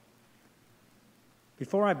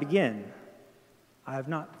Before I begin, I have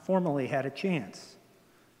not formally had a chance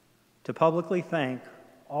to publicly thank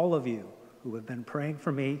all of you who have been praying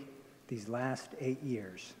for me these last 8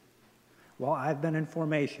 years while I've been in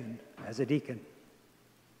formation as a deacon.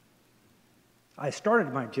 I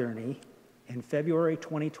started my journey in February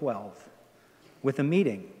 2012 with a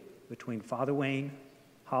meeting between Father Wayne,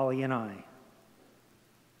 Holly, and I.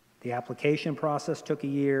 The application process took a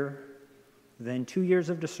year, then 2 years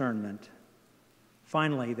of discernment.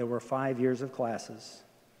 Finally, there were 5 years of classes.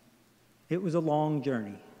 It was a long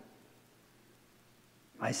journey.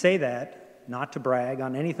 I say that not to brag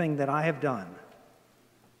on anything that I have done,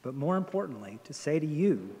 but more importantly, to say to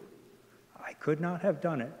you, I could not have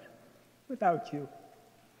done it without you.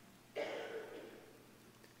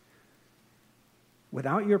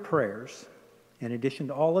 Without your prayers, in addition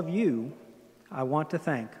to all of you, I want to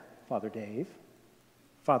thank Father Dave,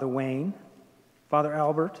 Father Wayne, Father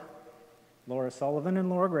Albert, Laura Sullivan and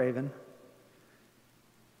Laura Graven,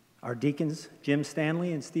 our deacons Jim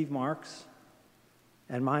Stanley and Steve Marks,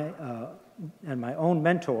 and my own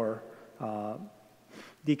mentor,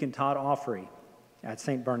 Deacon Todd Offrey at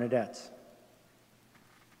St. Bernadette's.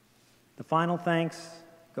 The final thanks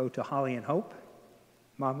go to Holly and Hope,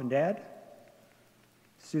 Mom and Dad,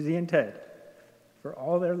 Susie and Ted, for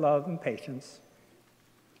all their love and patience,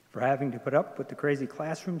 for having to put up with the crazy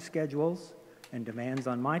classroom schedules and demands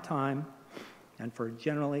on my time, and for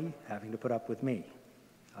generally having to put up with me.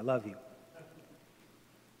 I love you.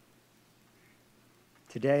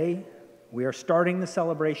 Today, we are starting the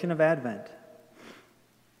celebration of Advent.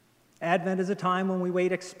 Advent is a time when we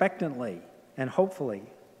wait expectantly and hopefully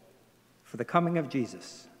for the coming of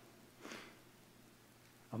Jesus.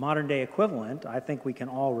 A modern-day equivalent I think we can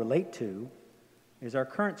all relate to is our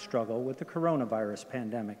current struggle with the coronavirus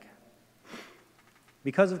pandemic.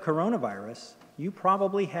 Because of coronavirus, you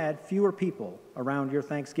probably had fewer people around your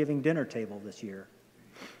Thanksgiving dinner table this year.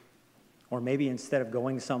 Or maybe instead of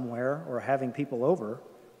going somewhere or having people over,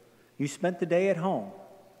 you spent the day at home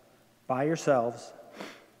by yourselves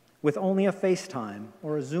with only a FaceTime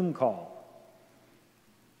or a Zoom call.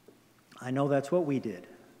 I know that's what we did.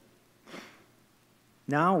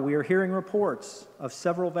 Now we are hearing reports of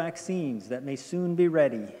several vaccines that may soon be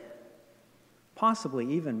ready,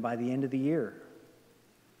 possibly even by the end of the year.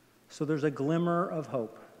 So there's a glimmer of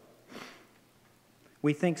hope.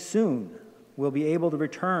 We think soon we'll be able to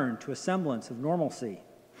return to a semblance of normalcy.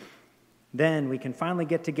 Then we can finally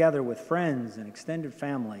get together with friends and extended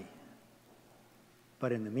family.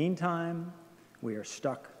 But in the meantime, we are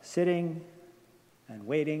stuck sitting and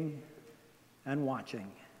waiting and watching.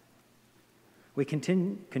 We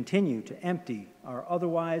continue to empty our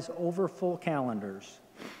otherwise overfull calendars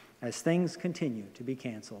as things continue to be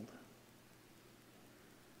canceled.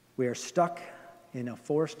 We are stuck in a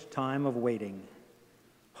forced time of waiting,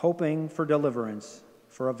 hoping for deliverance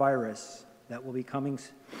for a virus that will be coming,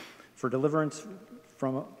 for deliverance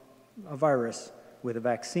from a virus with a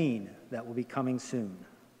vaccine that will be coming soon.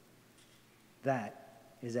 That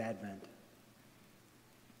is Advent.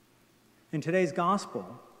 In today's gospel,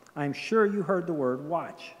 I'm sure you heard the word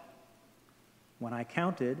watch. When I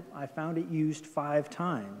counted, I found it used 5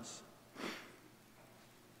 times.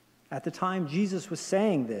 At the time Jesus was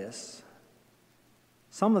saying this,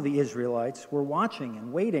 some of the Israelites were watching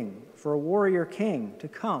and waiting for a warrior king to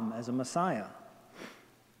come as a Messiah.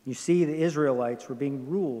 You see, the Israelites were being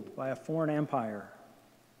ruled by a foreign empire.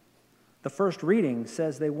 The first reading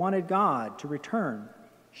says they wanted God to return,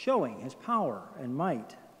 showing his power and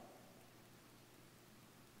might.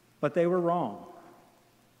 But they were wrong.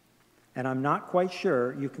 And I'm not quite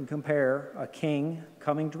sure you can compare a king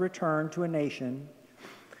coming to return to a nation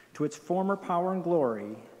to its former power and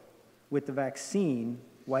glory with the vaccine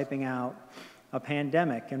wiping out a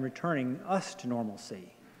pandemic and returning us to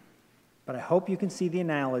normalcy. But I hope you can see the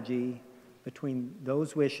analogy between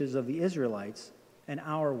those wishes of the Israelites and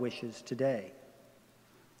our wishes today.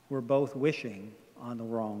 We're both wishing on the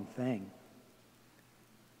wrong thing.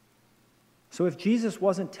 So if Jesus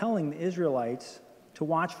wasn't telling the Israelites to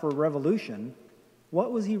watch for a revolution,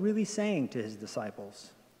 what was he really saying to his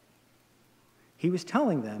disciples? He was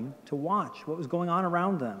telling them to watch what was going on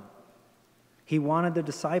around them. He wanted the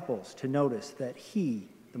disciples to notice that he,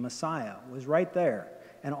 the Messiah, was right there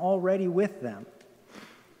and already with them.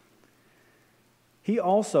 He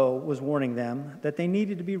also was warning them that they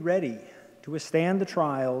needed to be ready to withstand the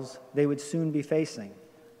trials they would soon be facing.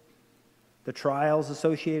 The trials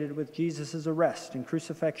associated with Jesus' arrest and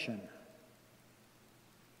crucifixion.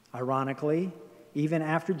 Ironically, even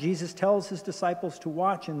after Jesus tells his disciples to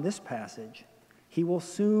watch in this passage, he will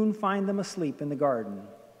soon find them asleep in the garden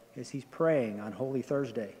as he's praying on Holy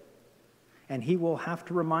Thursday. and he will have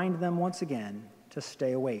to remind them once again to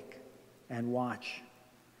stay awake and watch,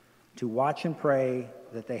 to watch and pray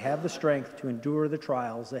that they have the strength to endure the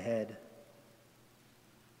trials ahead.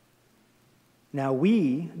 Now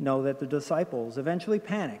we know that the disciples eventually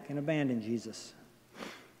panic and abandon Jesus.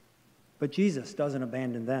 But Jesus doesn't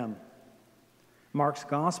abandon them. Mark's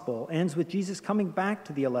gospel ends with Jesus coming back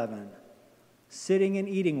to the 11, sitting and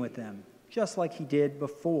eating with them, just like he did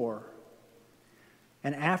before.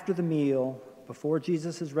 And after the meal, before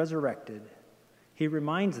Jesus is resurrected, he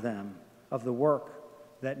reminds them of the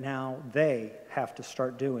work that now they have to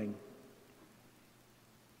start doing.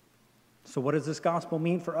 So what does this gospel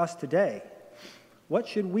mean for us today? What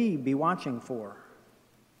should we be watching for?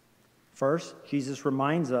 First, Jesus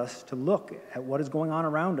reminds us to look at what is going on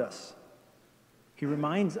around us. He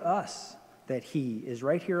reminds us that he is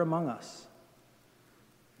right here among us,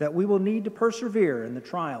 that we will need to persevere in the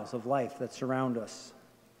trials of life that surround us.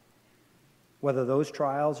 Whether those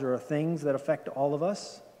trials are things that affect all of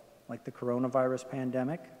us, like the coronavirus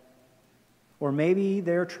pandemic, or maybe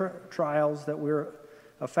they're trials that we're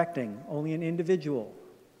affecting only an individual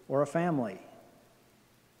or a family.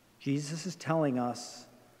 Jesus is telling us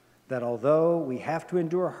that although we have to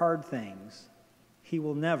endure hard things, he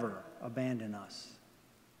will never abandon us.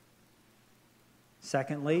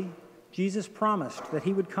 Secondly, Jesus promised that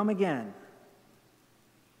he would come again.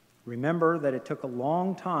 Remember that it took a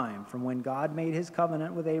long time from when God made his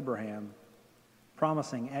covenant with Abraham,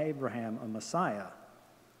 promising Abraham a Messiah,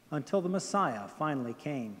 until the Messiah finally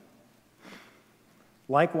came.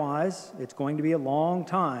 Likewise, it's going to be a long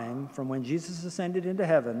time from when Jesus ascended into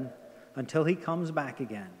heaven until he comes back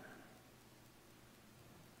again.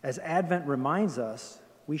 As Advent reminds us,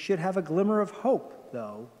 we should have a glimmer of hope,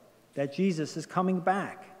 though, that Jesus is coming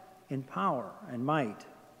back in power and might.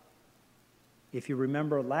 If you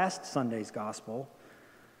remember last Sunday's gospel,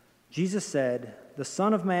 Jesus said, "The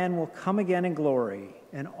Son of Man will come again in glory,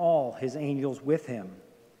 and all his angels with him,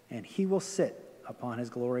 and he will sit upon his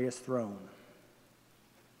glorious throne."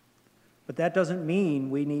 But that doesn't mean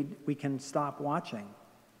we can stop watching.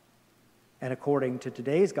 And according to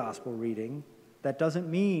today's gospel reading, that doesn't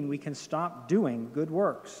mean we can stop doing good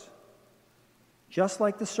works. Just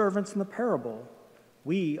like the servants in the parable,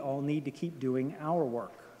 we all need to keep doing our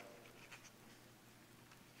work.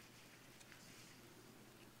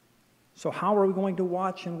 So how are we going to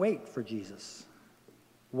watch and wait for Jesus?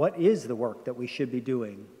 What is the work that we should be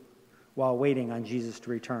doing while waiting on Jesus to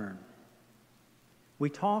return? We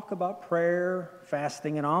talk about prayer,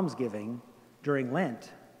 fasting, and almsgiving during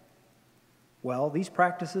Lent. Well, these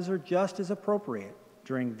practices are just as appropriate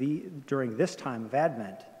during this time of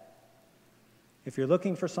Advent. If you're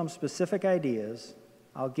looking for some specific ideas,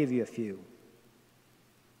 I'll give you a few.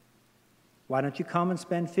 Why don't you come and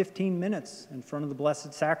spend 15 minutes in front of the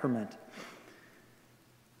Blessed Sacrament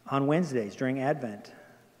on Wednesdays during Advent,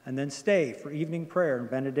 and then stay for evening prayer and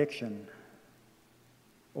benediction?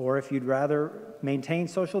 Or if you'd rather maintain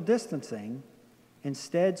social distancing,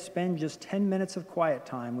 instead spend just 10 minutes of quiet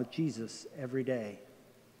time with Jesus every day.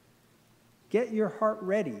 Get your heart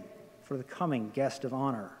ready for the coming guest of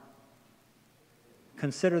honor.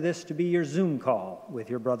 Consider this to be your Zoom call with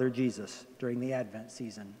your brother Jesus during the Advent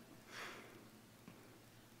season.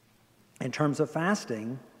 In terms of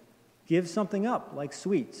fasting, give something up like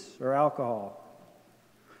sweets or alcohol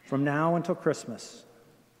from now until Christmas.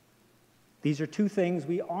 These are two things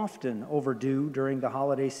we often overdo during the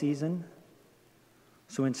holiday season.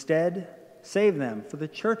 So instead, save them for the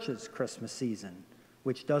church's Christmas season,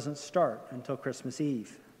 which doesn't start until Christmas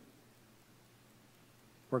Eve.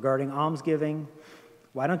 Regarding almsgiving,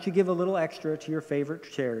 why don't you give a little extra to your favorite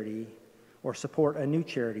charity or support a new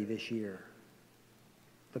charity this year?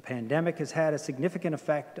 The pandemic has had a significant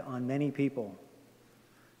effect on many people.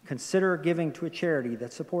 Consider giving to a charity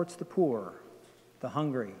that supports the poor, the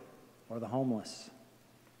hungry, or the homeless.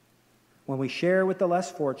 When we share with the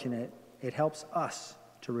less fortunate, it helps us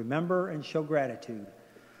to remember and show gratitude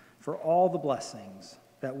for all the blessings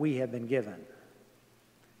that we have been given.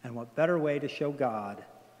 And what better way to show God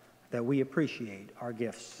that we appreciate our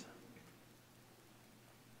gifts?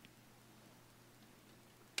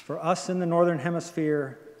 For us in the Northern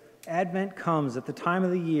Hemisphere, Advent comes at the time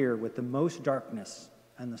of the year with the most darkness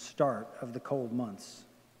and the start of the cold months.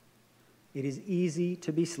 It is easy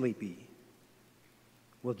to be sleepy.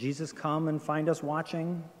 Will Jesus come and find us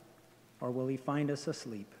watching, or will he find us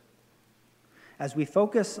asleep? As we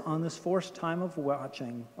focus on this forced time of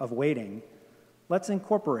waiting, let's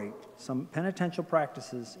incorporate some penitential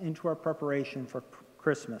practices into our preparation for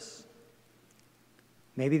Christmas.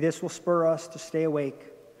 Maybe this will spur us to stay awake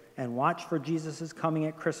and watch for Jesus' coming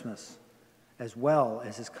at Christmas, as well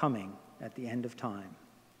as his coming at the end of time.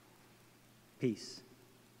 Peace.